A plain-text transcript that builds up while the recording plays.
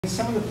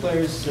Some of the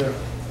players have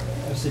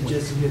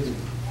suggested that the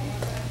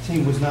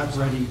team was not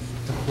ready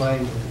to play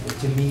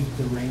to meet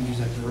the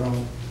Rangers at their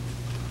own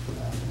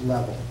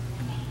level.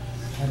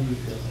 How do you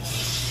feel?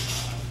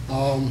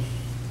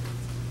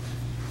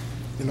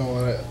 You know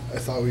what, I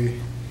thought we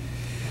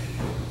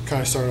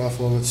kind of started off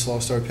a little bit slow,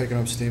 started picking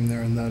up steam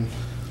there, and then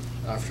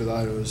after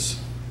that it was,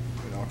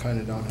 kind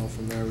of downhill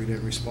from there. We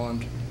didn't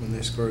respond when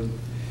they scored.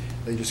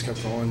 They just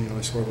kept going.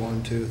 They scored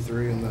 1, 2,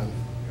 3, and then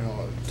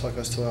it took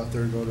us to that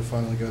third goal to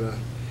finally get a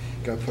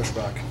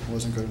pushback. It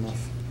wasn't good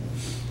enough.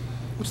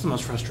 What's the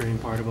most frustrating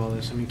part of all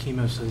this? I mean,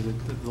 Kimo said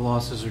that the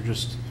losses are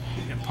just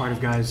part of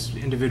guys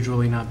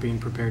individually not being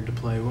prepared to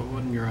play.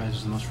 What in your eyes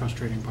is the most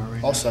frustrating part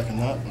right now? I'll second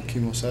that, what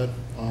Kimo said.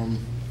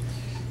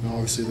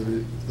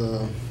 Obviously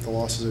the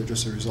losses are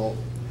just a result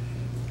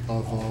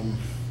of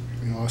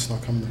us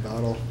not coming to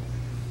battle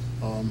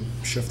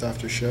shift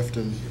after shift,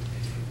 and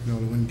to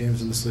win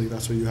games in this league,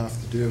 that's what you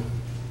have to do.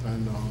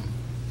 And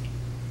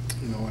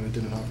and it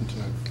didn't happen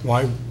tonight.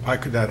 Why? How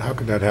could that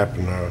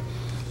happen?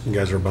 You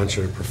guys are a bunch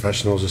of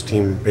professionals. This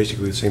team,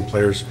 basically the same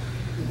players,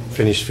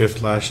 finished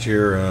 5th last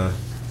year.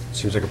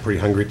 Seems like a pretty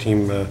hungry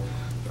team.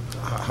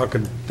 How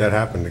could that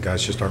happen? The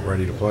guys just aren't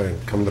ready to play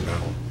and come to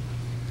battle.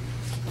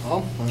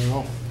 Well, I don't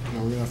know.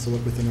 We're gonna have to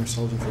look within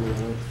ourselves and figure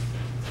that out.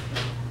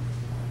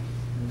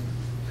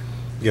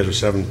 You guys are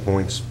 7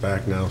 points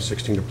back now,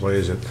 16 to play.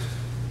 Is it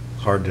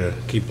hard to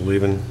keep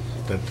believing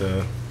that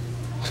the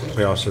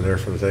playoffs are there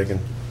for the taking?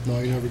 No,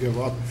 you never give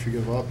up. If you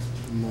give up,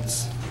 then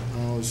it's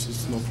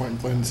just no point in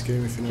playing this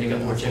game if you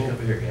never Check up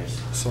here, guys.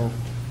 So,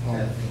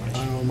 I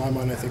don't know, in my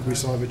mind, I think we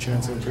still have a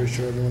chance. I'm pretty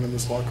sure everyone in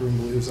this locker room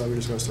believes that. We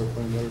just got to start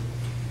playing better.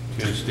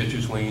 You had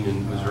stitches, Wayne,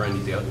 and was there any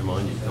doubt in your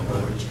mind you'd come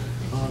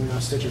over?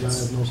 Stitches, I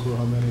have no clue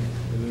how many.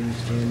 It didn't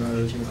really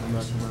matter. He's going to come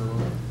back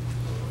tomorrow.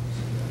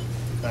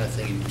 I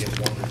think you can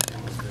get one or two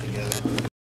together.